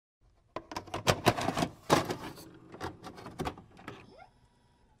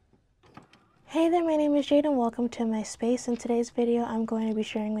Hey there, my name is Jade and welcome to my space. In today's video, I'm going to be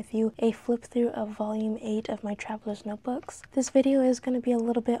sharing with you a flip through of volume 8 of my traveler's notebooks. This video is going to be a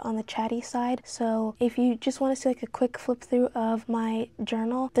little bit on the chatty side, so if you just want to see like a quick flip through of my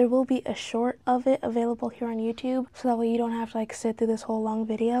journal, there will be a short of it available here on YouTube, so that way you don't have to like sit through this whole long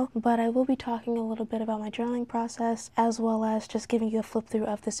video. But I will be talking a little bit about my journaling process as well as just giving you a flip through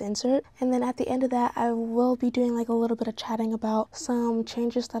of this insert. And then at the end of that, I will be doing like a little bit of chatting about some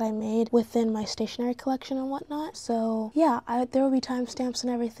changes that I made within my stationery collection and whatnot. So yeah, there will be timestamps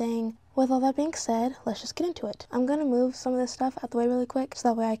and everything. With all that being said, let's just get into it. I'm gonna move some of this stuff out the way really quick so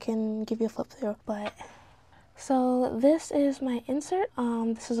that way I can give you a flip through. So this is my insert.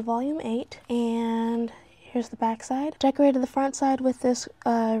 This is volume 8 and here's the back side. Decorated the front side with this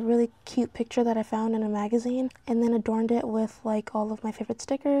really cute picture that I found in a magazine, and then adorned it with like all of my favorite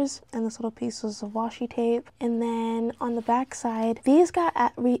stickers and this little pieces of washi tape. And then on the back side, these got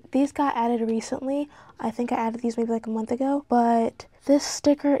added recently. I think I added these maybe like a month ago, but this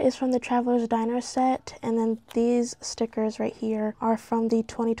sticker is from the Traveler's Diner set, and then these stickers right here are from the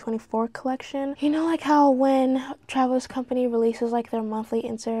 2024 collection. You know, like how when Traveler's Company releases like their monthly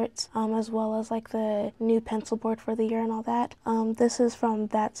inserts, as well as like the new pencil board for the year and all that, this is from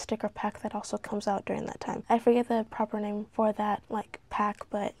that sticker pack that also comes out during that time. I forget the proper name for that like pack,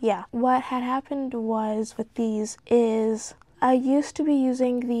 but yeah. What had happened was with these is I used to be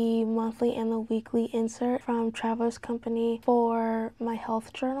using the monthly and the weekly insert from Traveler's Company for my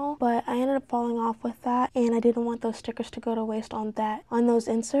health journal, but I ended up falling off with that, and I didn't want those stickers to go to waste on those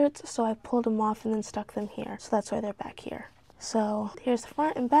inserts, so I pulled them off and then stuck them here. So that's why they're back here. So here's the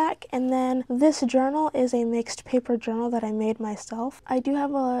front and back, and then this journal is a mixed paper journal that I made myself. I do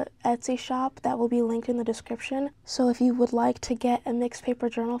have a Etsy shop that will be linked in the description, so if you would like to get a mixed paper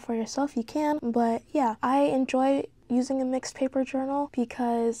journal for yourself, you can. But yeah, I enjoy using a mixed paper journal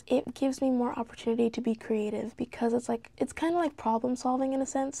because it gives me more opportunity to be creative, because it's kind of like problem solving in a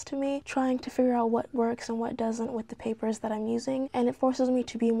sense to me, trying to figure out what works and what doesn't with the papers that I'm using, and it forces me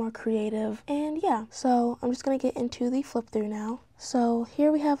to be more creative. And yeah, so I'm just gonna get into the flip through now. So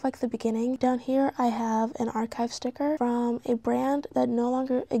here we have like the beginning. Down here I have an archive sticker from a brand that no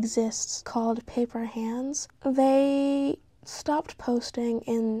longer exists called Paper Hands. They stopped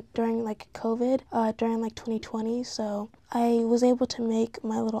posting during like COVID, during like 2020, so I was able to make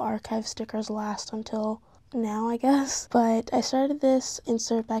my little archive stickers last until now, I guess. But I started this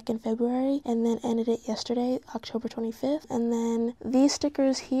insert back in February and then ended it yesterday, October 25th. And then these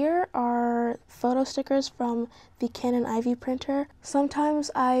stickers here are photo stickers from the Canon Ivy printer. Sometimes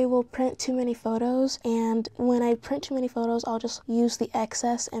I will print too many photos, and when I print too many photos, I'll just use the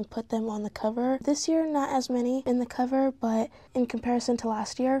excess and put them on the cover. This year, not as many in the cover, but in comparison to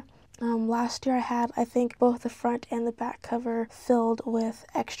last year, last year I had, I think, both the front and the back cover filled with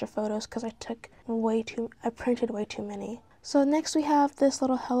extra photos because I printed way too many. So next we have this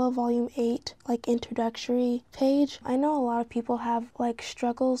little Hello Volume 8 like introductory page. I know a lot of people have like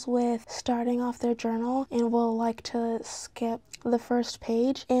struggles with starting off their journal and will like to skip the first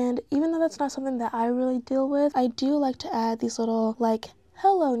page, and even though that's not something that I really deal with, I do like to add these little like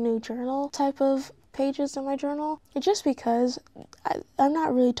hello new journal type of pages in my journal, just because I'm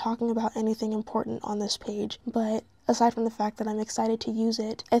not really talking about anything important on this page, but aside from the fact that I'm excited to use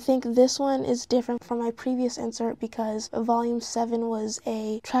it. I think this one is different from my previous insert because volume 7 was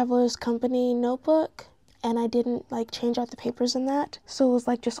a Traveler's Company notebook, and I didn't like change out the papers in that, so it was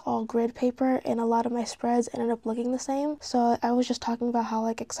like just all grid paper, and a lot of my spreads ended up looking the same. So I was just talking about how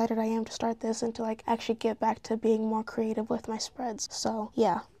like excited I am to start this and to like actually get back to being more creative with my spreads. So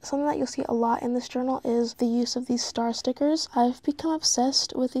yeah, something that you'll see a lot in this journal is the use of these star stickers. I've become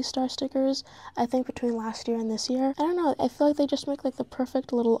obsessed with these star stickers, I think between last year and this year. I don't know, I feel like they just make like the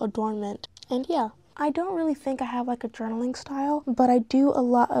perfect little adornment. And yeah, I don't really think I have like a journaling style, but I do a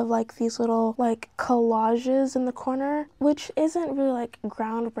lot of like these little like collages in the corner, which isn't really like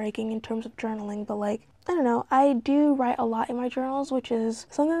groundbreaking in terms of journaling, but like, I don't know, I do write a lot in my journals, which is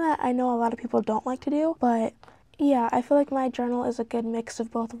something that I know a lot of people don't like to do, but yeah, I feel like my journal is a good mix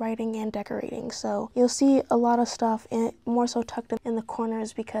of both writing and decorating, so you'll see a lot of stuff more so tucked in the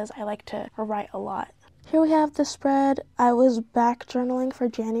corners because I like to write a lot. Here we have the spread. I was back journaling for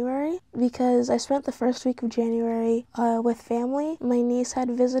January because I spent the first week of January with family. My niece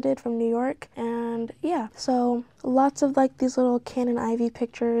had visited from New York, and yeah, so lots of like these little Canon Ivy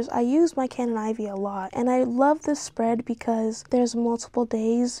pictures. I use my Canon Ivy a lot, and I love this spread because there's multiple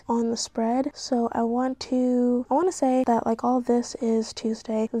days on the spread. So I want to say that like all this is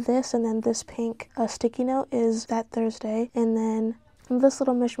Tuesday, this and then this pink sticky note is that Thursday, and then this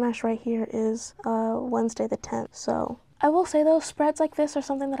little mishmash right here is Wednesday the 10th. So I will say though, spreads like this are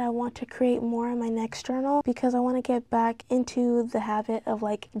something that I want to create more in my next journal because I want to get back into the habit of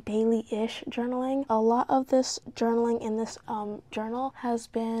like daily-ish journaling. A lot of this journaling in this journal has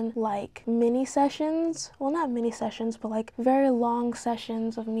been like mini sessions. Well, not mini sessions, but like very long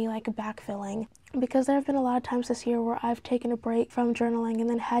sessions of me like backfilling. Because there have been a lot of times this year where I've taken a break from journaling and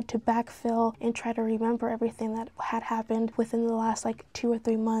then had to backfill and try to remember everything that had happened within the last like 2 or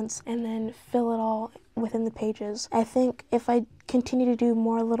 3 months and then fill it all within the pages. I think if I continue to do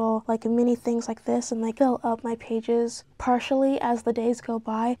more little like mini things like this and like fill up my pages partially as the days go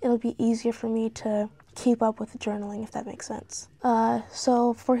by, it'll be easier for me to keep up with the journaling, if that makes sense.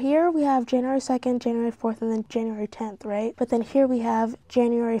 So for here we have January 2nd, January 4th, and then January 10th, right? But then here we have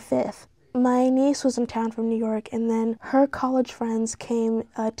January 5th. My niece was in town from New York, and then her college friends came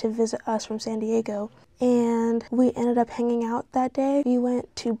to visit us from San Diego, and we ended up hanging out that day. We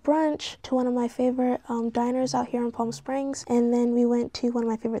went to brunch to one of my favorite diners out here in Palm Springs, and then we went to one of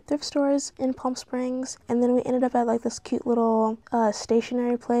my favorite thrift stores in Palm Springs, and then we ended up at like this cute little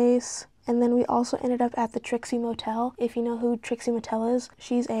stationery place. And then we also ended up at the Trixie Motel. If you know who Trixie Motel is,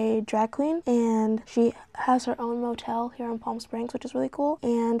 she's a drag queen and she has her own motel here in Palm Springs, which is really cool.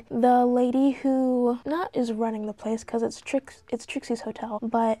 And the lady who is running the place, because it's Trixie's hotel,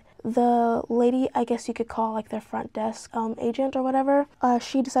 but the lady, I guess you could call like their front desk agent or whatever,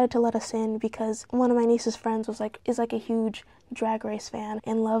 she decided to let us in because one of my niece's friends is like a huge Drag Race fan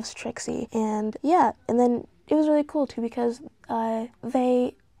and loves Trixie. And yeah, and then it was really cool too because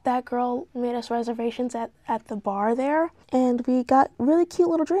that girl made us reservations at the bar there, and we got really cute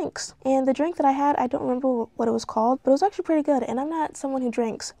little drinks. And the drink that I had, I don't remember what it was called, but it was actually pretty good. And I'm not someone who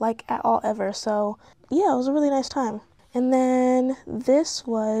drinks like at all ever, so yeah, it was a really nice time. And then this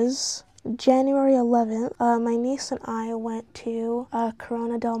was January 11th, my niece and I went to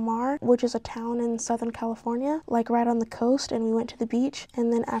Corona del Mar, which is a town in Southern California, like right on the coast, and we went to the beach.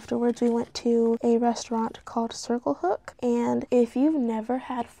 And then afterwards we went to a restaurant called Circle Hook. And if you've never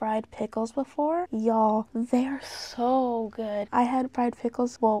had fried pickles before, y'all, they're so good. I had fried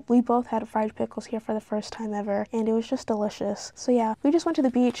pickles, well, we both had fried pickles here for the first time ever, and it was just delicious. So yeah, we just went to the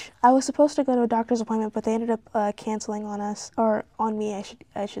beach. I was supposed to go to a doctor's appointment, but they ended up canceling on us, or on me,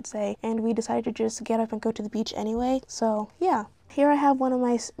 I should say. And we decided to just get up and go to the beach anyway. So yeah. Here I have one of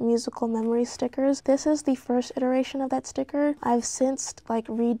my musical memory stickers. This is the first iteration of that sticker. I've since like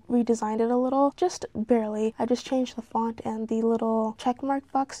redesigned it a little, just barely. I just changed the font and the little checkmark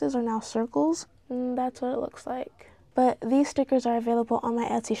boxes are now circles. And that's what it looks like. But these stickers are available on my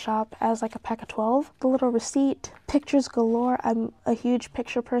Etsy shop as like a pack of 12. The little receipt, pictures galore. I'm a huge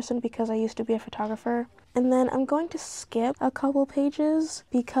picture person because I used to be a photographer. And then I'm going to skip a couple pages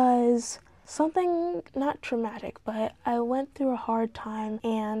because something not traumatic, but I went through a hard time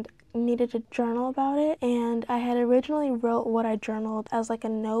and needed to journal about it, and I had originally wrote what I journaled as like a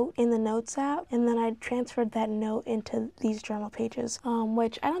note in the notes app, and then I transferred that note into these journal pages,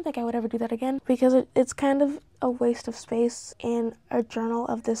 which I don't think I would ever do that again because it's kind of a waste of space in a journal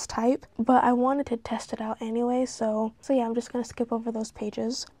of this type, but I wanted to test it out anyway, so yeah, I'm just gonna skip over those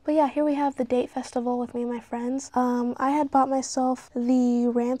pages. But yeah, here we have the date festival with me and my friends. I had bought myself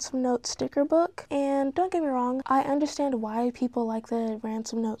the Ransom Note sticker book, and don't get me wrong, I understand why people like the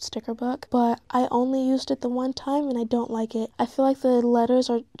Ransom Note sticker book, but I only used it the one time and I don't like it. I feel like the letters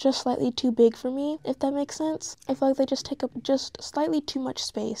are just slightly too big for me, if that makes sense. I feel like they just take up just slightly too much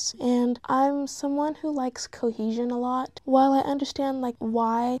space, and I'm someone who likes cohesion a lot. While I understand like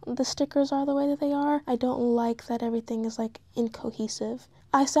why the stickers are the way that they are, I don't like that everything is like incohesive.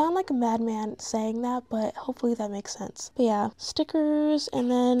 I sound like a madman saying that, but hopefully that makes sense. But yeah, stickers, and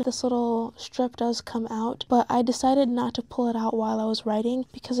then this little strip does come out, but I decided not to pull it out while I was writing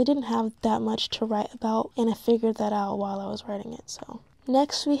because I didn't have that much to write about, and I figured that out while I was writing it, so.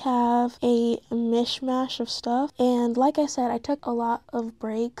 Next we have a mishmash of stuff, and like I said, I took a lot of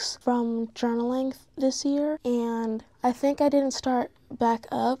breaks from journaling this year, and I think I didn't start back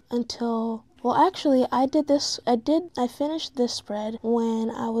up until, well, actually, I finished this spread when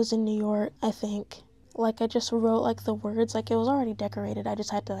I was in New York, I think. Like, I just wrote, like, the words, like, it was already decorated. I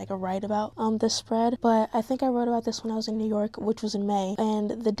just had to, like, write about this spread. But I think I wrote about this when I was in New York, which was in May, and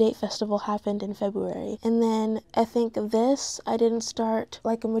the date festival happened in February. And then I think this, I didn't start,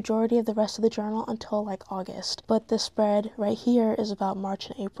 like, a majority of the rest of the journal until, like, August. But the spread right here is about March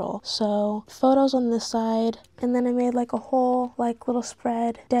and April. So, photos on this side, and then I made, like, a whole, like, little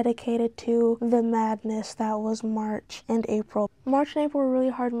spread dedicated to the madness that was March and April. March and April were really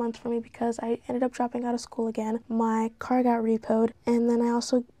hard months for me because I ended up dropping out of school again. My car got repoed, and then I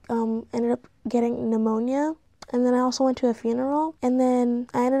also ended up getting pneumonia. And then I also went to a funeral, and then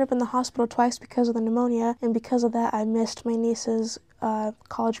I ended up in the hospital twice because of the pneumonia, and because of that I missed my niece's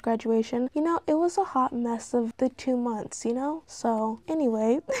college graduation. You know, it was a hot mess of the 2 months, you know? So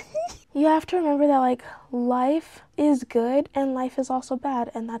anyway, you have to remember that like life is good and life is also bad,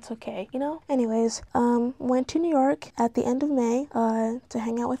 and that's okay, you know? Anyways, went to New York at the end of May to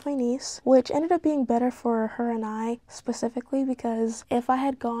hang out with my niece, which ended up being better for her and I specifically, because if I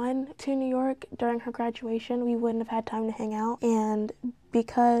had gone to New York during her graduation, we wouldn't have had time to hang out, and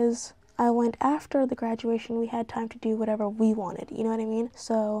because I went after the graduation, we had time to do whatever we wanted, you know what I mean?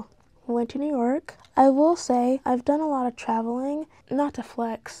 So we went to New York. I will say I've done a lot of traveling, not to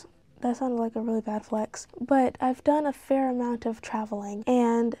flex, that sounded like a really bad flex, but I've done a fair amount of traveling,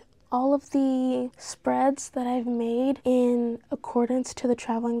 and all of the spreads that I've made in accordance to the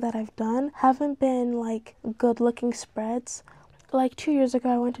traveling that I've done haven't been like good looking spreads. Like 2 years ago,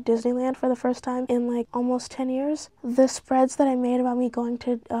 I went to Disneyland for the first time in like almost 10 years. The spreads that I made about me going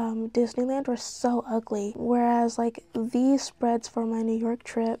to Disneyland were so ugly. Whereas like these spreads for my New York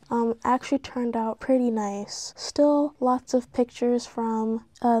trip actually turned out pretty nice. Still lots of pictures from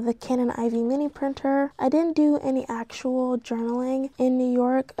the Canon IV mini printer. I didn't do any actual journaling in New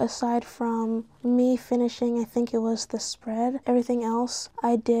York aside from me finishing, I think it was the spread. Everything else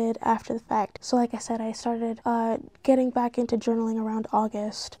I did after the fact. So like I said, I started getting back into journaling around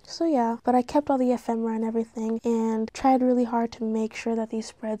August. So yeah, but I kept all the ephemera and everything and tried really hard to make sure that these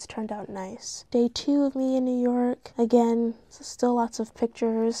spreads turned out nice. Day 2 of me in New York. Again, still lots of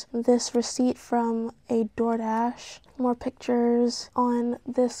pictures. This receipt from a DoorDash. More pictures on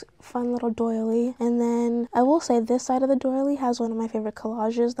this fun little doily, and then I will say this side of the doily has one of my favorite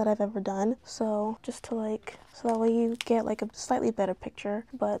collages that I've ever done, so just to like, so that way you get like a slightly better picture,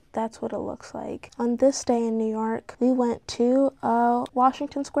 but that's what it looks like. On this day in New York, we went to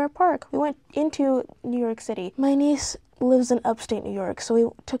Washington Square Park. We went into New York City. My niece lives in upstate New York, so we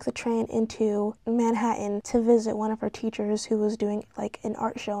took the train into Manhattan to visit one of her teachers who was doing like an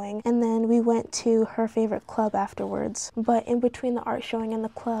art showing, and then we went to her favorite club afterwards. But in between the art showing and the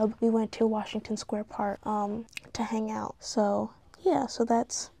club, we went to Washington Square Park to hang out. So yeah, so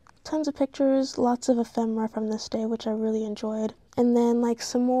that's tons of pictures, lots of ephemera from this day, which I really enjoyed. And then like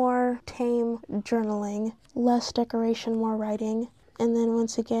some more tame journaling, less decoration, more writing. And then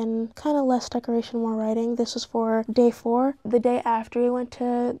once again, kind of less decoration, more writing. This was for day 4, the day after we went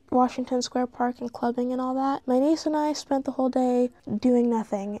to Washington Square Park and clubbing and all that. My niece and I spent the whole day doing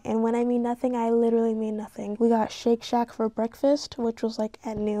nothing. And when I mean nothing, I literally mean nothing. We got Shake Shack for breakfast, which was like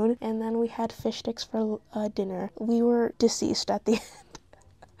at noon. And then we had fish sticks for dinner. We were deceased at the end.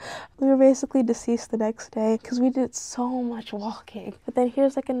 We were basically deceased the next day because we did so much walking. But then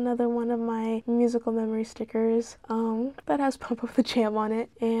here's like another one of my musical memory stickers that has Pump Up the Jam on it,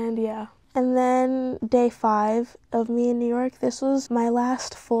 and yeah. And then day 5 of me in New York. This was my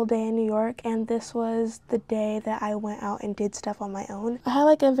last full day in New York, and this was the day that I went out and did stuff on my own. I had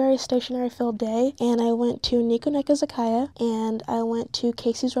like a very stationery filled day, and I went to Nico Neka Zakaya, and I went to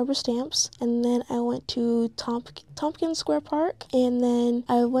Casey's Rubber Stamps, and then I went to Tompkins Square Park, and then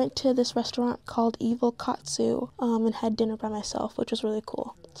I went to this restaurant called Evil Katsu and had dinner by myself, which was really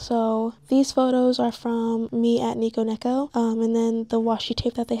cool. So these photos are from me at Nico Neko, and then the washi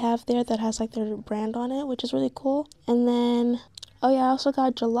tape that they have there that has like their brand on it, which is really cool. And then, oh yeah, I also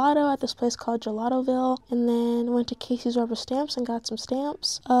got gelato at this place called Gelatoville, and then went to Casey's Rubber Stamps and got some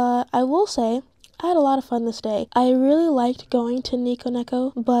stamps. I will say, I had a lot of fun this day. I really liked going to Nico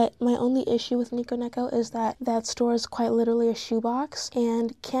Neko, but my only issue with Nico Neko is that that store is quite literally a shoebox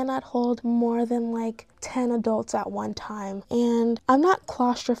and cannot hold more than like 10 adults at one time. And I'm not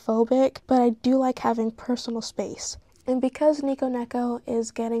claustrophobic, but I do like having personal space. And because Nico Neko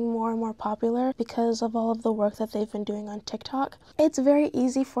is getting more and more popular because of all of the work that they've been doing on TikTok, it's very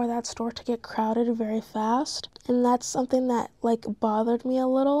easy for that store to get crowded very fast. And that's something that like bothered me a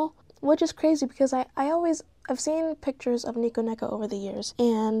little. Which is crazy because I've seen pictures of Nico Neko over the years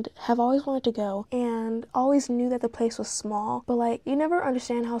and have always wanted to go and always knew that the place was small, but like you never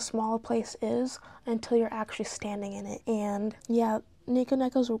understand how small a place is until you're actually standing in it. And yeah, Nico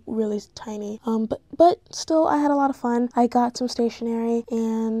Neko's really tiny, but still I had a lot of fun. I got some stationery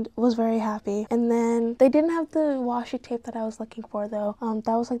and was very happy. And then they didn't have the washi tape that I was looking for though.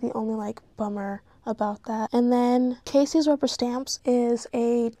 That was like the only like bummer about that. And then Casey's Rubber Stamps is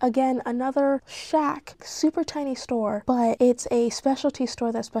again another shack, super tiny store, but it's a specialty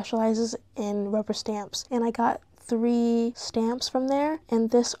store that specializes in rubber stamps. And I got 3 stamps from there, and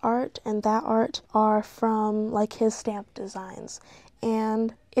this art and that art are from like his stamp designs.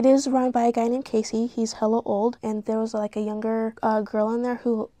 and it is run by a guy named Casey. He's hella old, and there was like a younger girl in there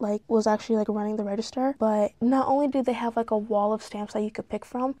who like was actually like running the register. But not only did they have like a wall of stamps that you could pick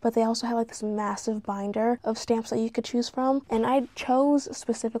from, but they also had like this massive binder of stamps that you could choose from. And I chose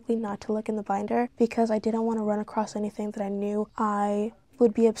specifically not to look in the binder because I didn't want to run across anything that I knew I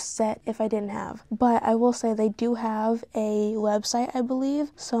would be upset if I didn't have. But I will say they do have a website, I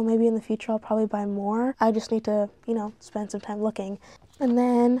believe, so maybe in the future I'll probably buy more. I just need to, you know, spend some time looking. And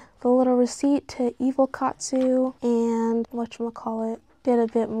then the little receipt to Evil Katsu and whatchamacallit, did a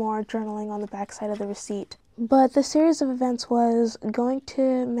bit more journaling on the back side of the receipt. But the series of events was going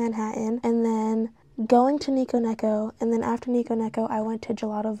to Manhattan and then going to Nico Neko, and then after Nico Neko I went to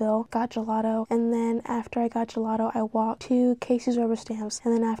Gelatoville, got gelato, and then after I got gelato I walked to Casey's Rubber Stamps,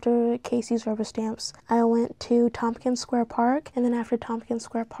 and then after Casey's Rubber Stamps I went to Tompkins Square Park, and then after Tompkins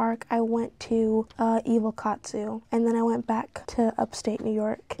Square Park I went to Evil Katsu, and then I went back to upstate New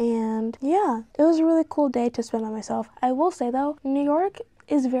York. And yeah, it was a really cool day to spend by myself. I will say though, New York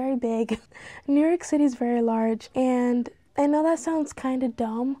is very big. New York City is very large, and I know that sounds kind of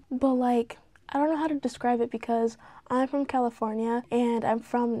dumb, but like, I don't know how to describe it because I'm from California and I'm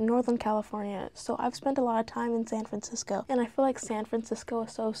from Northern California, so I've spent a lot of time in San Francisco, and I feel like San Francisco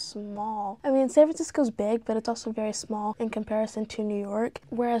is so small. I mean, San Francisco's big, but it's also very small in comparison to New York,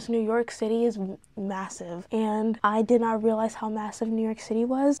 whereas New York City is massive, and I did not realize how massive New York City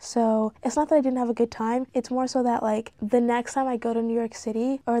was. So it's not that I didn't have a good time, it's more so that like the next time I go to New York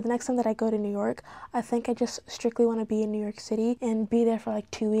City, or the next time that I go to New York, I think I just strictly want to be in New York City and be there for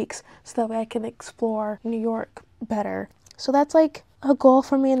like 2 weeks so that way I can explore New York better. So that's like a goal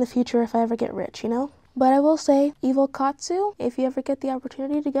for me in the future if I ever get rich, you know? But I will say, Evil Katsu, if you ever get the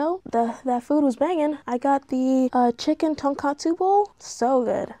opportunity to go, that food was banging. I got the chicken tonkatsu bowl, so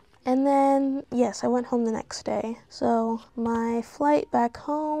good. And then, yes, I went home the next day. So my flight back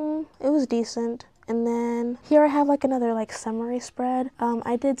home, it was decent. And then here I have like another like summary spread.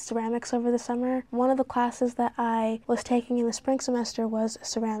 I did ceramics over the summer. One of the classes that I was taking in the spring semester was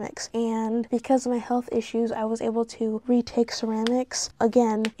ceramics, and because of my health issues I was able to retake ceramics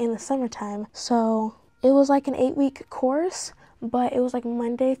again in the summertime. So it was like an 8-week course, but it was like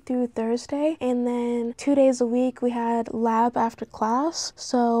Monday through Thursday, and then 2 days a week we had lab after class,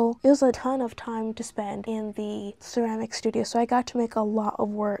 so it was a ton of time to spend in the ceramic studio. So I got to make a lot of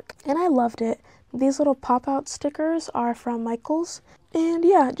work and I loved it. These little pop-out stickers are from Michaels, and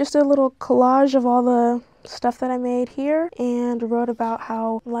yeah, just a little collage of all the stuff that I made here, and wrote about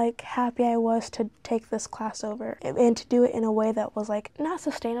how like happy I was to take this class over and to do it in a way that was like not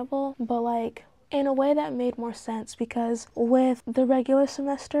sustainable, but like in a way that made more sense, because with the regular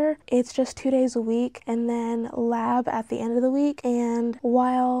semester it's just 2 days a week and then lab at the end of the week, and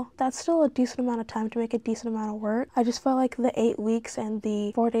while that's still a decent amount of time to make a decent amount of work, I just felt like the 8 weeks and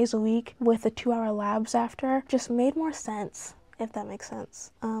the 4 days a week with the 2-hour labs after just made more sense, if that makes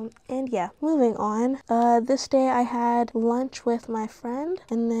sense. And yeah, moving on. This day I had lunch with my friend,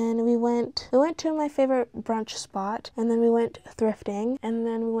 and then we went to my favorite brunch spot, and then we went thrifting, and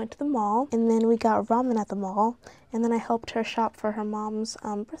then we went to the mall, and then we got ramen at the mall, and then I helped her shop for her mom's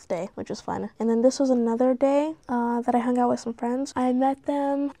birthday, which was fun. And then this was another day that I hung out with some friends. I met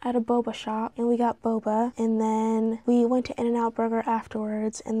them at a boba shop, and we got boba, and then we went to In-N-Out Burger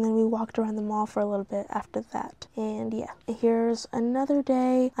afterwards, and then we walked around the mall for a little bit after that. And yeah, here's another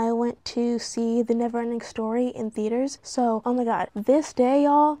day I went to see The Neverending Story in theaters. So, oh my god, this day,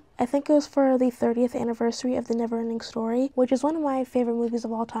 y'all, I think it was for the 30th anniversary of The Neverending Story, which is one of my favorite movies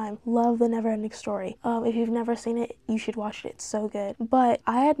of all time. Love The Neverending Story. If you've never seen it, you should watch it. It's so good. But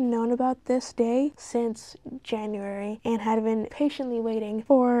I had known about this day since January and had been patiently waiting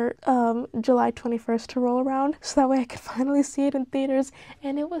for July 21st to roll around so that way I could finally see it in theaters,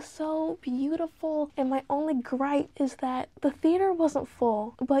 and it was so beautiful. And my only gripe is that the theater wasn't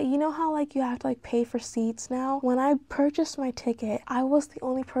full, but you know how like you have to like pay for seats now? When I purchased my ticket, I was the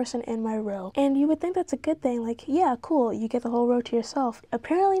only person in my row, and you would think that's a good thing, like yeah, cool, you get the whole row to yourself.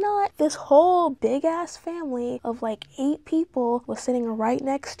 Apparently not. This whole big ass family of like 8 people was sitting right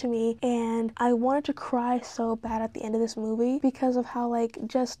next to me, and I wanted to cry so bad at the end of this movie because of how like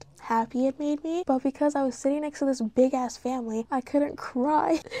just happy it made me, but because I was sitting next to this big ass family I couldn't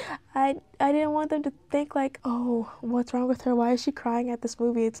cry. I didn't want them to think like, oh, what's wrong with her, why is she crying at this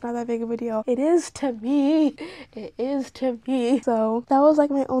movie, it's not that big of a deal. It is to me. It is to me. So that was like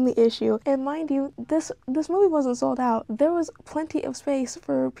my only issue. And mind you, this movie wasn't sold out. There was plenty of space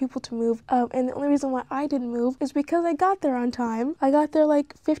for people to move, and the only reason why I didn't move is because I got there on time. I got there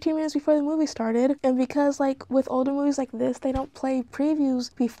like 15 minutes before the movie started, and because like with older movies like this they don't play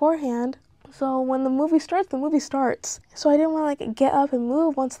previews beforehand, So when the movie starts, the movie starts. So I didn't want to like get up and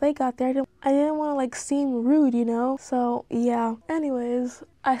move once they got there. I didn't want to like seem rude, you know? So yeah. Anyways,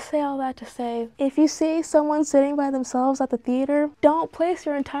 I say all that to say, if you see someone sitting by themselves at the theater, don't place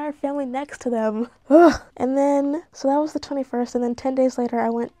your entire family next to them. Ugh. And then, so that was the 21st, and then 10 days later, I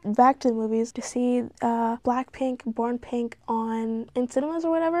went back to the movies to see Blackpink, Born Pink in cinemas or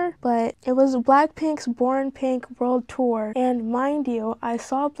whatever, but it was Blackpink's Born Pink World Tour, and mind you, I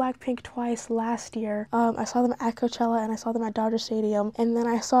saw Blackpink twice last year. I saw them at Coachella, and I saw them at Dodger Stadium, and then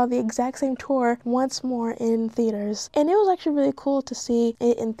I saw the exact same tour once more in theaters, and it was actually really cool to see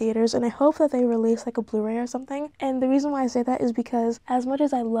it in theaters, and I hope that they release like a Blu-ray or something. And the reason why I say that is because as much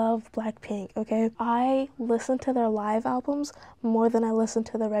as I love Blackpink, okay, I listen to their live albums more than I listen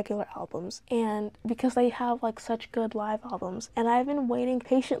to the regular albums, and because they have like such good live albums, and I've been waiting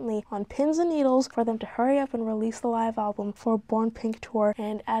patiently on pins and needles for them to hurry up and release the live album for Born Pink Tour,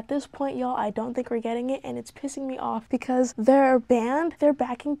 and at this point, y'all, I don't think we're getting it, and it's pissing me off because their band, their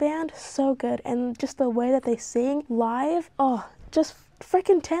backing band, so good, and just the way that they sing live, oh, just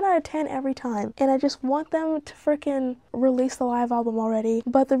freaking 10 out of 10 every time. And I just want them to freaking release the live album already.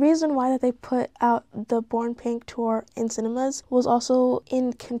 But the reason why that they put out the Born Pink tour in cinemas was also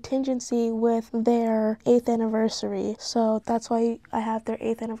in contingency with their 8th anniversary. So that's why I have their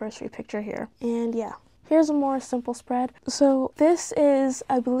 8th anniversary picture here. And yeah. Here's a more simple spread. So this is,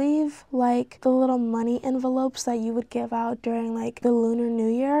 I believe, like the little money envelopes that you would give out during like the Lunar New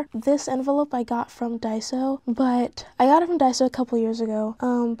Year. This envelope I got from Daiso, but I got it from Daiso a couple years ago.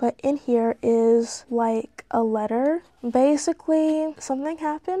 But in here is like a letter. Basically, something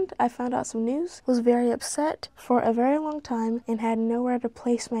happened. I found out some news, was very upset for a very long time, and had nowhere to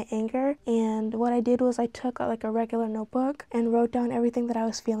place my anger. And what I did was I took like a regular notebook and wrote down everything that I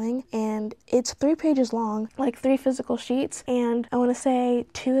was feeling. And it's 3 pages long, like 3 physical sheets. And I want to say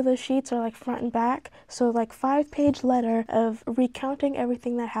 2 of those sheets are like front and back. So like 5-page letter of recounting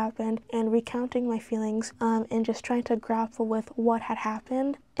everything that happened and recounting my feelings, and just trying to grapple with what had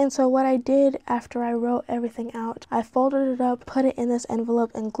happened. And so what I did after I wrote everything out, I folded it up, put it in this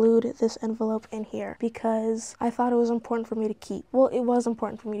envelope, and glued this envelope in here because I thought it was important for me to keep. Well, it was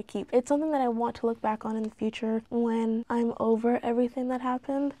important for me to keep. It's something that I want to look back on in the future when I'm over everything that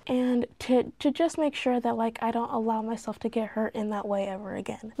happened, and to just make sure that like I don't allow myself to get hurt in that way ever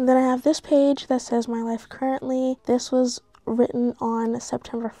again. And then I have this page that says my life currently. This was written on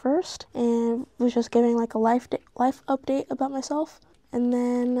September 1st and was just giving like a life update about myself. And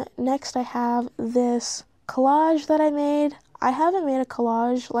then next I have this collage that I made. I haven't made a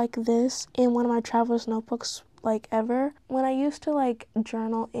collage like this in one of my traveler's notebooks like ever. When I used to like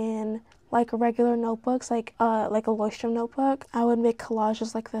journal in like regular notebooks, like a Leuchtturm notebook, I would make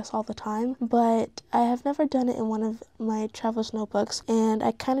collages like this all the time, but I have never done it in one of my traveler's notebooks, and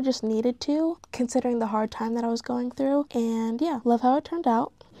I kind of just needed to, considering the hard time that I was going through. And yeah, love how it turned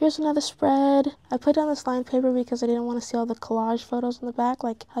out. Here's another spread. I put down this lined paper because I didn't want to see all the collage photos in the back,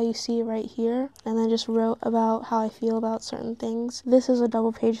 like how you see right here, and then just wrote about how I feel about certain things. This is a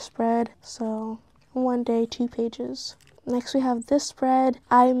double-page spread, so 1 day, 2 pages. Next we have this spread.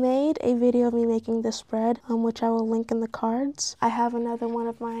 I made a video of me making this spread, which I will link in the cards. I have another one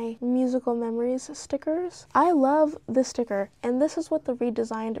of my musical memories stickers. I love this sticker, and this is what the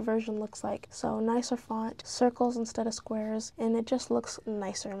redesigned version looks like. So nicer font, circles instead of squares, and it just looks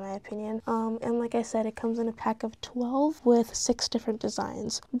nicer in my opinion. And like I said, it comes in a pack of 12 with 6 different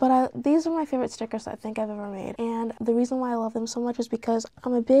designs. But these are my favorite stickers I think I've ever made, and the reason why I love them so much is because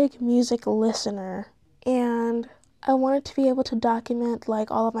I'm a big music listener, and I wanted to be able to document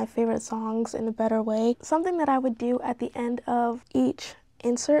like all of my favorite songs in a better way. Something that I would do at the end of each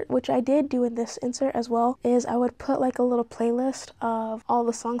insert, which I did do in this insert as well, is I would put like a little playlist of all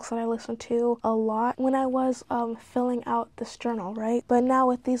the songs that I listened to a lot when I was filling out this journal, right? But now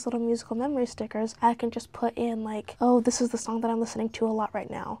with these little musical memory stickers, I can just put in like, oh, this is the song that I'm listening to a lot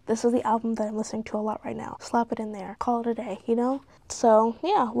right now. This is the album that I'm listening to a lot right now. Slap it in there. Call it a day, you know? So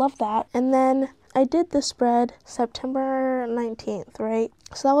yeah, love that. And then I did this spread September 19th, right?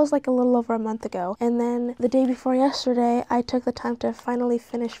 So that was like a little over a month ago. And then the day before yesterday, I took the time to finally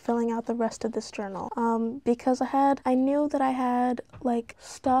finish filling out the rest of this journal. Because I knew that I had like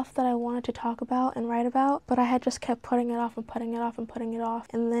stuff that I wanted to talk about and write about, but I had just kept putting it off and putting it off and putting it off.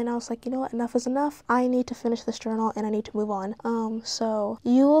 And then I was like, you know what, enough is enough. I need to finish this journal and I need to move on. So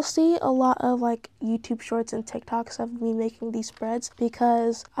you will see a lot of like YouTube shorts and TikToks of me making these spreads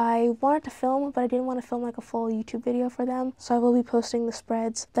because I wanted to film, but I didn't want to film like a full YouTube video for them. So I will be posting the spreads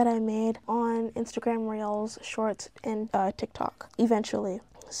that I made on Instagram Reels, Shorts, and TikTok eventually.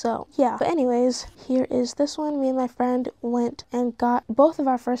 So yeah, but anyways, here is this one. Me and my friend went and got, both of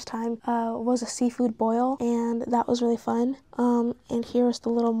our first time was a seafood boil, and that was really fun. And here's the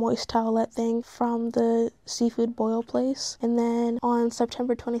little moist towelette thing from the seafood boil place. And then on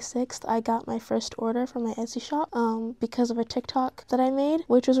September 26th, I got my first order from my Etsy shop because of a TikTok that I made,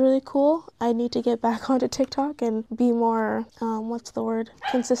 which was really cool. I need to get back onto TikTok and be more, what's the word,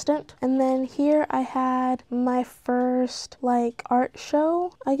 consistent. And then here I had my first like art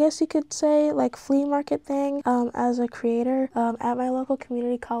show, I guess you could say, like flea market thing as a creator at my local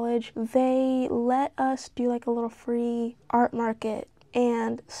community college. They let us do like a little free art market,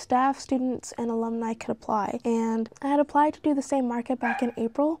 and staff, students, and alumni could apply. And I had applied to do the same market back in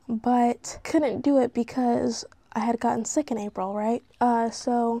April, but couldn't do it because I had gotten sick in April, right?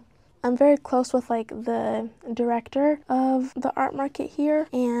 So I'm very close with like the director of the art market here,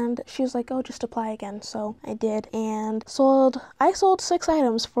 and she was like, oh, just apply again. So I did, and I sold 6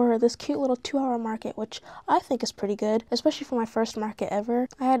 items for this cute little 2-hour market, which I think is pretty good, especially for my first market ever.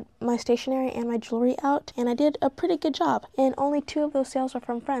 I had my stationery and my jewelry out, and I did a pretty good job, and only 2 of those sales were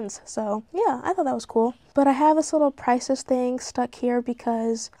from friends. So yeah, I thought that was cool. But I have this little prices thing stuck here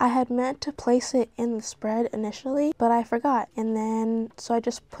because I had meant to place it in the spread initially, but I forgot. And then, so I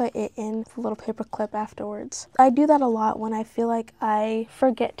just put it in the little paper clip afterwards. I do that a lot when I feel like I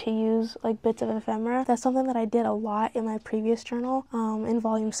forget to use like bits of ephemera. That's something that I did a lot in my previous journal, in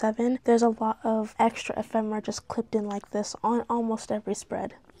volume 7. There's a lot of extra ephemera just clipped in like this on almost every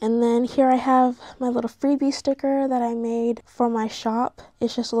spread. And then here I have my little freebie sticker that I made for my shop.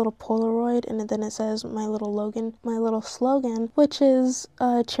 It's just a little Polaroid, and then it says my little slogan, which is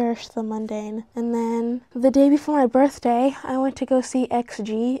cherish the mundane. And then the day before my birthday, I went to go see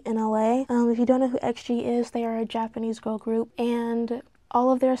XG in LA. If you don't know who XG is, they are a Japanese girl group, and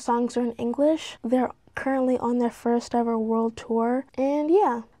all of their songs are in English. They're currently on their first ever world tour, and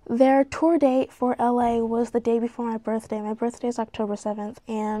yeah. Their tour date for LA was the day before my birthday. My birthday is October 7th,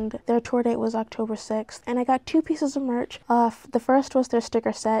 and their tour date was October 6th. And I got 2 pieces of merch. The first was their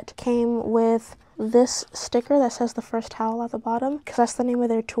sticker set. Came with this sticker that says the first towel at the bottom, because that's the name of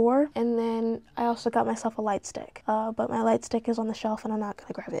their tour. And then I also got myself a light stick, but my light stick is on the shelf and I'm not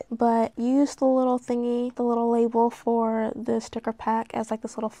gonna grab it. But use the little thingy, the little label for the sticker pack as like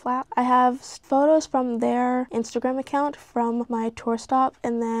this little flap. I have photos from their Instagram account from my tour stop,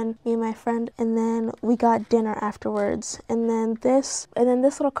 and then me and my friend, and then we got dinner afterwards. And then this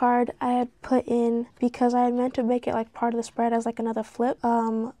little card I had put in because I had meant to make it like part of the spread as like another flip,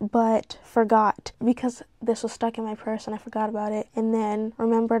 but forgot, because this was stuck in my purse and I forgot about it, and then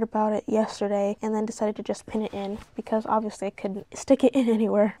remembered about it yesterday, and then decided to just pin it in because obviously I couldn't stick it in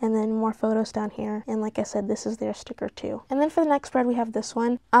anywhere. And then more photos down here, and like I said, this is their sticker too. And then for the next spread we have this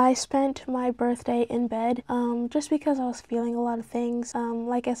one. I spent my birthday in bed just because I was feeling a lot of things.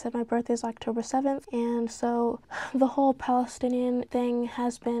 Like I said, my birthday is October 7th, and so the whole Palestinian thing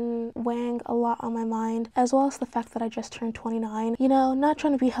has been weighing a lot on my mind, as well as the fact that I just turned 29. You know, not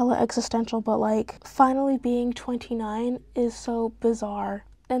trying to be hella existential, but like finally being 29 is so bizarre.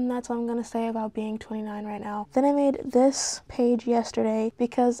 And that's all I'm gonna say about being 29 right now. Then I made this page yesterday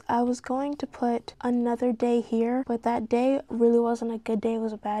because I was going to put another day here, but that day really wasn't a good day, it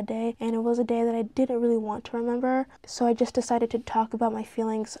was a bad day, and it was a day that I didn't really want to remember. So I just decided to talk about my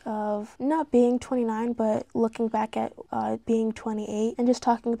feelings of not being 29, but looking back at being 28, and just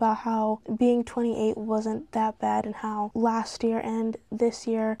talking about how being 28 wasn't that bad, and how last year and this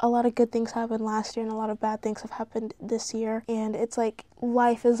year, a lot of good things happened last year and a lot of bad things have happened this year. And it's like,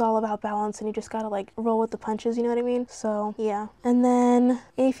 life is all about balance, and you just gotta like roll with the punches, you know what I mean? So yeah. And then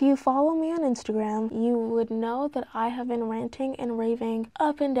if you follow me on Instagram, you would know that I have been ranting and raving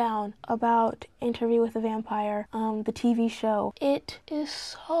up and down about Interview with a Vampire, the TV show. It is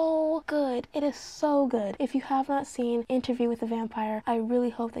so good. It is so good. If you have not seen Interview with a Vampire, I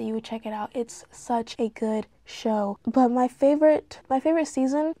really hope that you would check it out. It's such a good show. But my favorite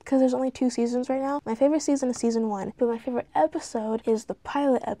season, because there's only 2 seasons right now, my favorite season is season 1, but my favorite episode is the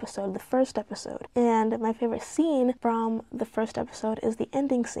pilot episode, the first episode. And my favorite scene from the first episode is the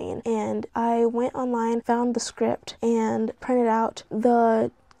ending scene. And I went online, found the script, and printed out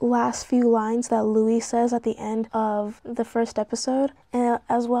the last few lines that Louis says at the end of the first episode, and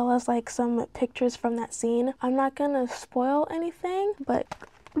as well as like some pictures from that scene. I'm not gonna spoil anything, but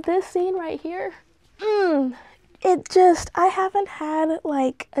this scene right here, I haven't had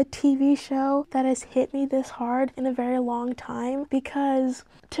like a TV show that has hit me this hard in a very long time because,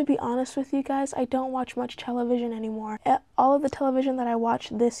 to be honest with you guys, I don't watch much television anymore. All of the television that I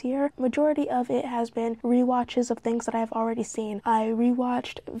watched this year, majority of it has been rewatches of things that I've already seen. I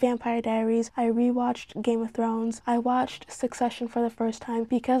rewatched Vampire Diaries, I rewatched Game of Thrones, I watched Succession for the first time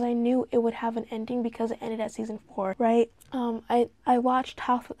because I knew it would have an ending because it ended at season 4, right? I watched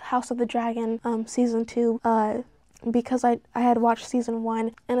House of the Dragon season 2 because I had watched season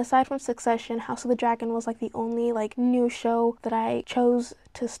 1, and aside from Succession, House of the Dragon was like the only like new show that I chose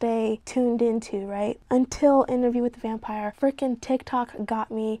to stay tuned into, right? Until Interview with the Vampire. Freaking TikTok got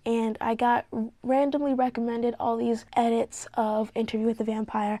me, and I got randomly recommended all these edits of Interview with the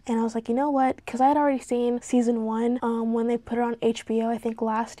Vampire, and I was like, you know what? Because I had already seen season 1 when they put it on HBO, I think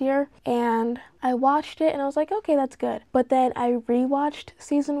last year, and I watched it and I was like, okay, that's good. But then I rewatched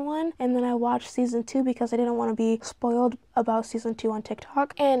season 1 and then I watched season 2 because I didn't want to be spoiled about season 2 on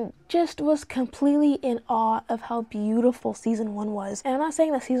TikTok, and just was completely in awe of how beautiful season 1 was. And I'm not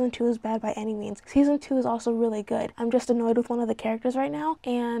saying that season 2 is bad by any means. Season 2 is also really good. I'm just annoyed with one of the characters right now,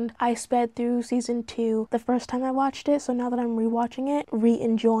 and I sped through season 2 the first time I watched it, so now that I'm rewatching it,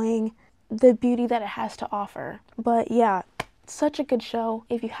 re-enjoying the beauty that it has to offer. But yeah, such a good show.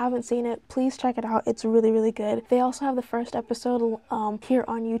 If you haven't seen it, please check it out. It's really, really good. They also have the first episode here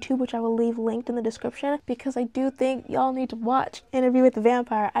on YouTube, which I will leave linked in the description, because I do think y'all need to watch Interview with the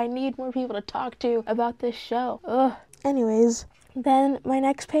Vampire. I need more people to talk to about this show. Ugh. Anyways, then my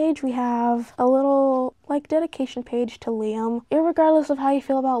next page, we have a little like dedication page to Liam. Irregardless of how you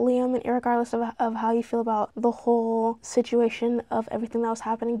feel about Liam and irregardless of how you feel about the whole situation of everything that was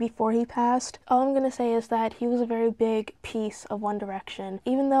happening before he passed, all I'm gonna say is that he was a very big piece of One Direction.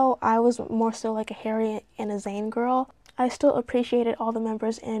 Even though I was more so like a Harry and a Zayn girl, I still appreciated all the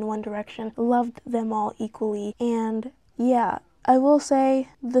members in One Direction, loved them all equally, and yeah, I will say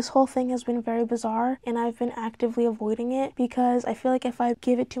this whole thing has been very bizarre, and I've been actively avoiding it because I feel like if I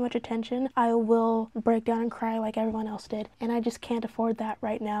give it too much attention, I will break down and cry like everyone else did, and I just can't afford that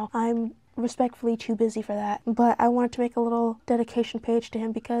right now. I'm respectfully too busy for that. But I wanted to make a little dedication page to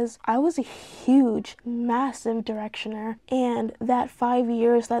him because I was a huge, massive Directioner, and that 5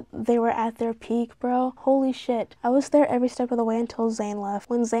 years that they were at their peak, bro, holy shit. I was there every step of the way until Zayn left.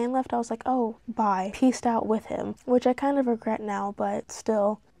 When Zayn left, I was like, oh, bye. Peaced out with him, which I kind of regret now, but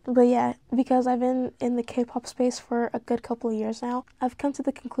still. But yeah, because I've been in the K-pop space for a good couple of years now, I've come to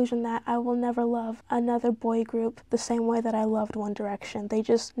the conclusion that I will never love another boy group the same way that I loved One Direction.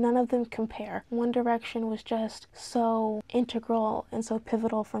 None of them compare. One Direction was just so integral and so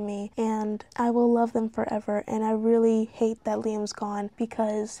pivotal for me, and I will love them forever. And I really hate that Liam's gone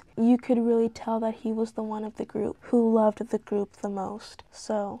because you could really tell that he was the one of the group who loved the group the most.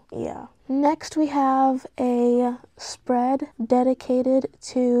 So yeah. Next we have a spread dedicated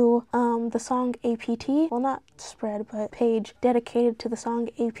to the song APT. Well, not spread, but page dedicated to the song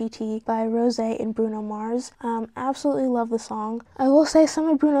APT by Rose and Bruno Mars. Absolutely love the song. I will say some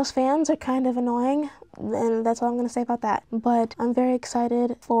of Bruno's fans are kind of annoying, and that's all I'm going to say about that. But I'm very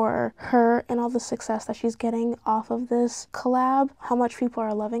excited for her and all the success that she's getting off of this collab, how much people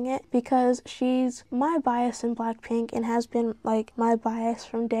are loving it, because she's my bias in Blackpink and has been like my bias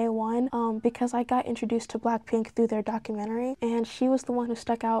from day one, because I got introduced to Blackpink through their documentary, and she was the one who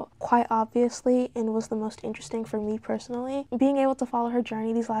stuck out quite obviously and was the most interesting for me personally. Being able to follow her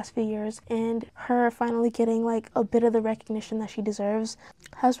journey these last few years and her finally getting like a bit of the recognition that she deserves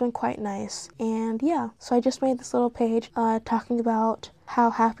has been quite nice. And yeah, so I just made this little page talking about how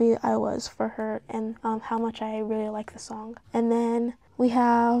happy I was for her and how much I really like the song. And then we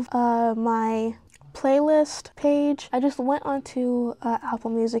have my playlist page. I just went onto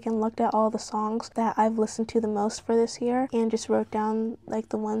Apple Music and looked at all the songs that I've listened to the most for this year and just wrote down like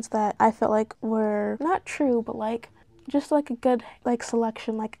the ones that I felt like were not true, but like just like a good like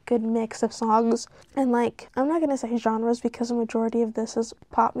selection, like a good mix of songs. And like, I'm not gonna say genres because the majority of this is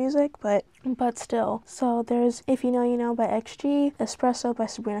pop music, but still. So there's If You Know You Know by XG, Espresso by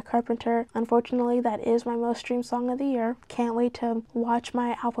Sabrina Carpenter. Unfortunately, that is my most streamed song of the year. Can't wait to watch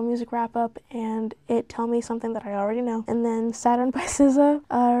my Apple Music wrap up and it tell me something that I already know. And then Saturn by SZA,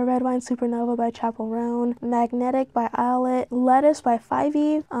 Red Wine Supernova by Chapel Roan, Magnetic by Owlet, Lettuce by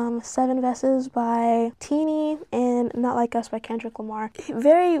 5E, Seven Vesses by Teeny, and Not Like Us by Kendrick Lamar.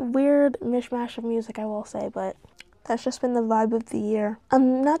 Very weird mishmash of music, I will say, but that's just been the vibe of the year.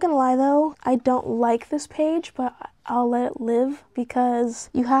 I'm not gonna lie though, I don't like this page, but I'll let it live because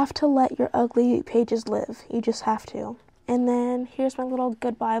you have to let your ugly pages live. You just have to. And then here's my little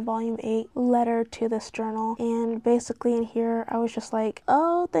goodbye volume 8 letter to this journal. And basically in here, I was just like,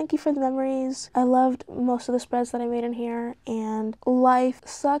 oh, thank you for the memories. I loved most of the spreads that I made in here, and life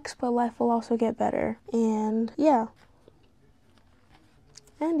sucks, but life will also get better. And yeah.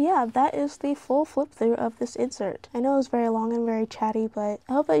 And yeah, that is the full flip through of this insert. I know it was very long and very chatty, but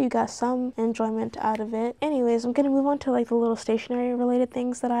I hope that you got some enjoyment out of it. Anyways, I'm gonna move on to like the little stationery related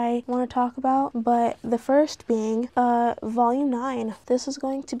things that I want to talk about. But the first being volume 9. This is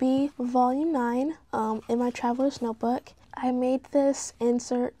going to be volume 9 in my traveler's notebook. I made this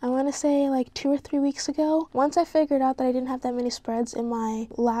insert, I want to say like 2 or 3 weeks ago. Once I figured out that I didn't have that many spreads in my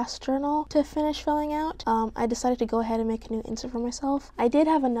last journal to finish filling out, I decided to go ahead and make a new insert for myself. I did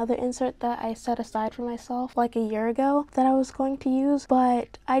have another insert that I set aside for myself like a year ago that I was going to use,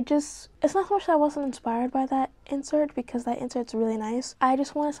 but it's not so much that I wasn't inspired by that insert, because that insert's really nice. I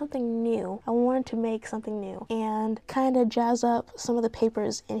just wanted something new. I wanted to make something new and kind of jazz up some of the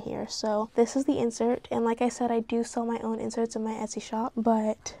papers in here. So this is the insert, and like I said, I do sell my own inserts in my Etsy shop.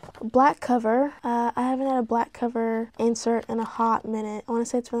 But black cover, I haven't had a black cover insert in a hot minute. I want to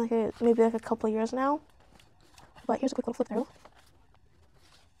say it's been like maybe like a couple years now. But here's a quick little flip through.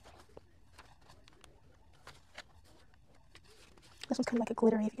 This one's kind of like a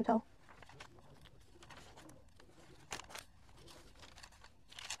glittery, if you can tell.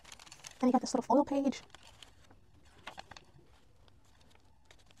 And you got this little foil page.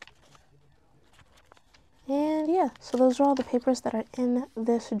 And yeah, so those are all the papers that are in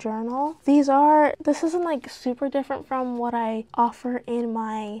this journal. This isn't like super different from what I offer in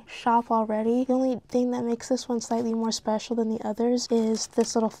my shop already. The only thing that makes this one slightly more special than the others is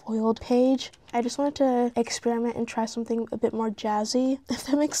this little foiled page. I just wanted to experiment and try something a bit more jazzy, if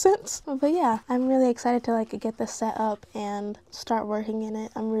that makes sense. But yeah, I'm really excited to like get this set up and start working in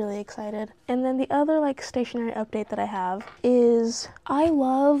it. I'm really excited. And then the other like stationery update that I have is I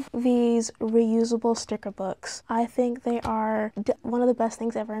love these reusable sticker books. I think they are one of the best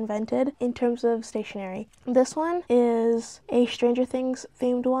things ever invented in terms of stationery. This one is a Stranger Things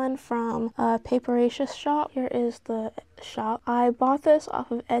themed one from Paperacious shop. Here is the shop. I bought this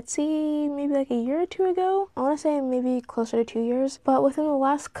off of Etsy maybe like a year or two ago. I want to say maybe closer to 2 years, but within the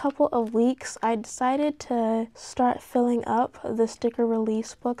last couple of weeks I decided to start filling up the sticker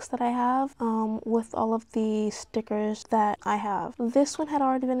release books that I have with all of the stickers that I have. This one had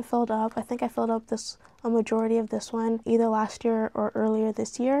already been filled up. I think I filled up a majority of this one either last year or earlier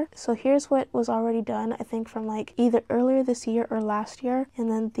this year. So here's what was already done, I think from like either earlier this year or last year.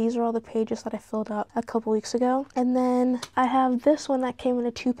 And then these are all the pages that I filled up a couple weeks ago. And then I have this one that came in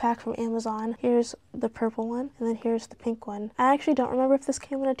a 2-pack from Amazon. Here's the purple one, and then here's the pink one. I actually don't remember if this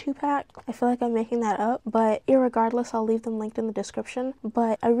came in a 2-pack. I feel like I'm making that up, but irregardless, I'll leave them linked in the description.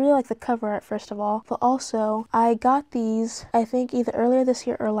 But I really like the cover art, first of all, but also I got these I think either earlier this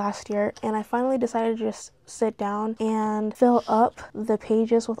year or last year, and I finally decided to just sit down and fill up the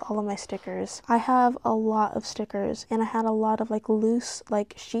pages with all of my stickers. I have a lot of stickers, and I had a lot of like loose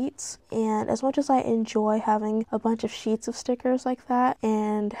like sheets, and as much as I enjoy having a bunch of sheets of stickers like that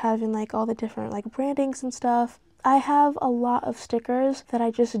and having like all the different like brandings and stuff, I have a lot of stickers that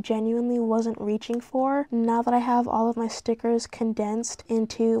I just genuinely wasn't reaching for. Now that I have all of my stickers condensed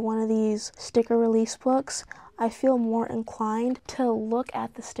into one of these sticker release books, I feel more inclined to look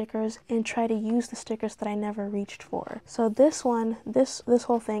at the stickers and try to use the stickers that I never reached for. So this one, this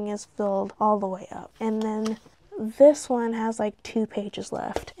whole thing is filled all the way up. And then this one has like 2 pages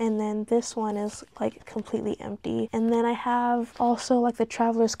left, and then this one is like completely empty. And then I have also like the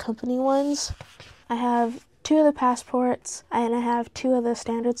Traveler's Company ones. I have 2 of the passports, and I have 2 of the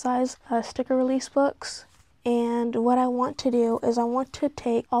standard size sticker release books. And what I want to do is I want to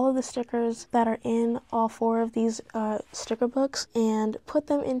take all of the stickers that are in all 4 of these sticker books and put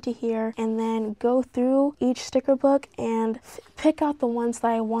them into here, and then go through each sticker book and pick out the ones that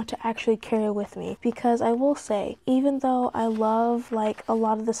I want to actually carry with me. Because I will say, even though I love like a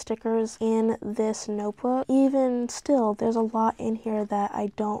lot of the stickers in this notebook, even still there's a lot in here that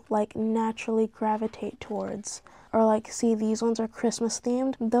I don't like naturally gravitate towards. Or like, see, these ones are Christmas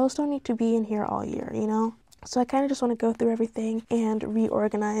themed. Those don't need to be in here all year, you know? So I kind of just want to go through everything and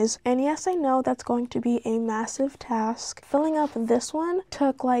reorganize. And yes, I know that's going to be a massive task. Filling up this one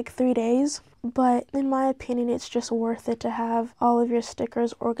took like 3 days. But in my opinion, it's just worth it to have all of your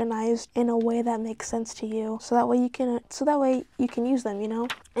stickers organized in a way that makes sense to you, so that way you can use them, you know.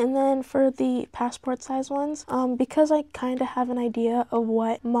 And then for the passport size ones, because I kind of have an idea of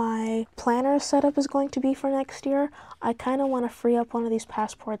what my planner setup is going to be for next year, I kind of want to free up one of these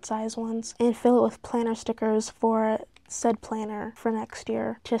passport size ones and fill it with planner stickers for said planner for next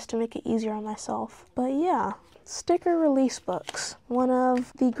year just to make it easier on myself. But yeah, sticker release books. One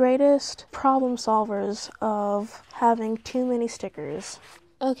of the greatest problem solvers of having too many stickers.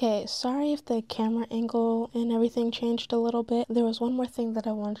 Okay, sorry if the camera angle and everything changed a little bit. There was one more thing that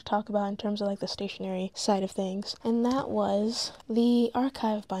I wanted to talk about in terms of like the stationery side of things, and that was the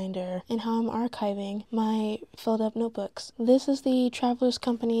archive binder and how I'm archiving my filled up notebooks. This is the Traveler's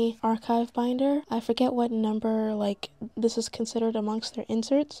Company archive binder. I forget what number like this is considered amongst their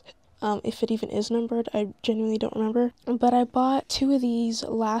inserts. If it even is numbered, I genuinely don't remember. But I bought 2 of these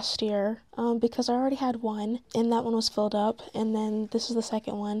last year because I already had one, and that one was filled up, and then this is the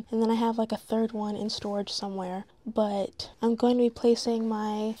second one, and then I have like a third one in storage somewhere. But I'm going to be placing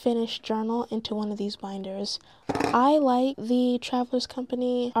my finished journal into one of these binders. I like the Traveler's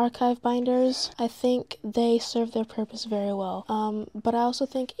Company archive binders. I think they serve their purpose very well. But I also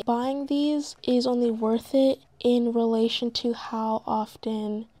think buying these is only worth it in relation to how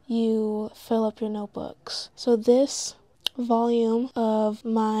often you fill up your notebooks. So this volume of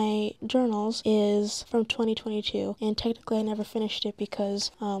my journals is from 2022, and technically I never finished it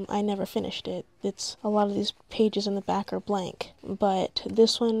because I never finished it. It's a lot of these pages in the back are blank, but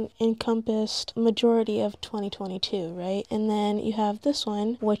this one encompassed majority of 2022, right? And then you have this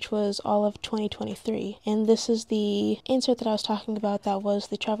one, which was all of 2023, and this is the insert that I was talking about. That was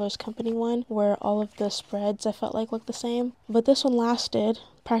the Traveler's Company one, where all of the spreads I felt like looked the same, but this one lasted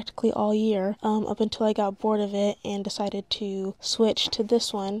practically all year, up until I got bored of it and decided to switch to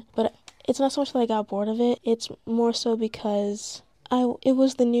this one. But it's not so much that I got bored of it, it's more so because it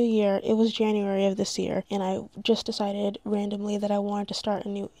was the new year, it was January of this year, and I just decided randomly that I wanted to start a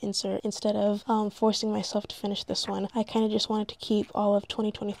new insert instead of forcing myself to finish this one. I kind of just wanted to keep all of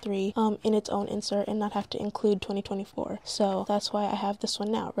 2023 in its own insert and not have to include 2024. So that's why I have this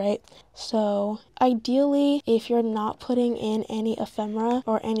one now, right? So ideally, if you're not putting in any ephemera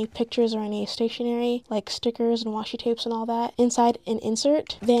or any pictures or any stationery like stickers and washi tapes and all that inside an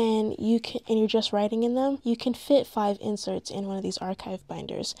insert, then you can, and you're just writing in them, you can fit 5 inserts in one of these archive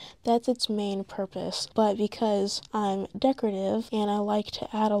binders. That's its main purpose. But because I'm decorative and I like to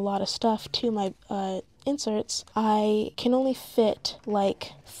add a lot of stuff to my inserts, I can only fit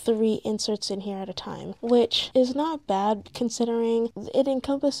like 3 inserts in here at a time, which is not bad considering it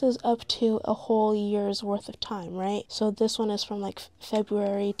encompasses up to a whole year's worth of time, right? So this one is from like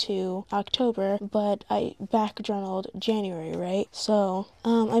February to October, but I back journaled January, right? So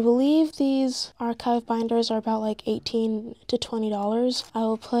I believe these archive binders are about like $18 to $20. I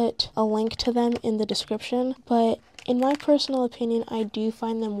will put a link to them in the description, but in my personal opinion, I do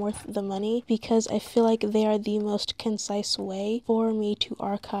find them worth the money because I feel like they are the most concise way for me to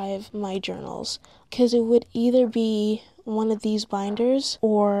archive my journals. Because it would either be one of these binders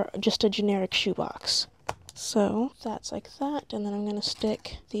or just a generic shoebox. So that's like that, and then I'm going to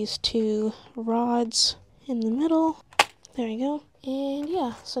stick these 2 rods in the middle. There you go. And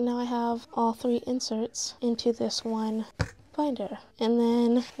yeah, so now I have all 3 inserts into this one binder, and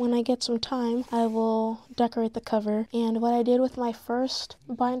then when I get some time I will decorate the cover. And what I did with my first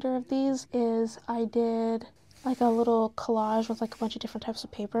binder of these is I did like a little collage with like a bunch of different types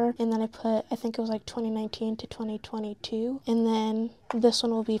of paper, and then I put, I think it was like 2019 to 2022, and then this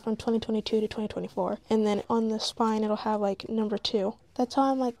one will be from 2022 to 2024, and then on the spine it'll have like number 2. That's how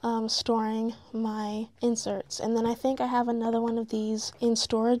I'm like storing my inserts. And then I think I have another one of these in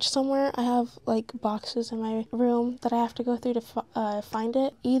storage somewhere. I have like boxes in my room that I have to go through to find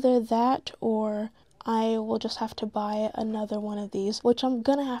it. Either that or I will just have to buy another one of these, which I'm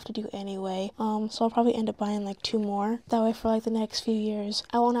gonna have to do anyway. So I'll probably end up buying like 2 more. That way for like the next few years,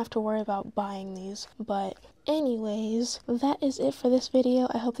 I won't have to worry about buying these. But anyways, that is it for this video.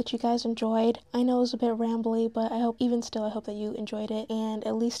 I hope that you guys enjoyed. I know it was a bit rambly, but I hope that you enjoyed it and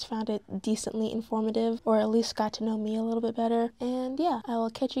at least found it decently informative, or at least got to know me a little bit better. And yeah, I will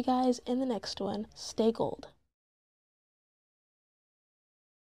catch you guys in the next one. Stay gold.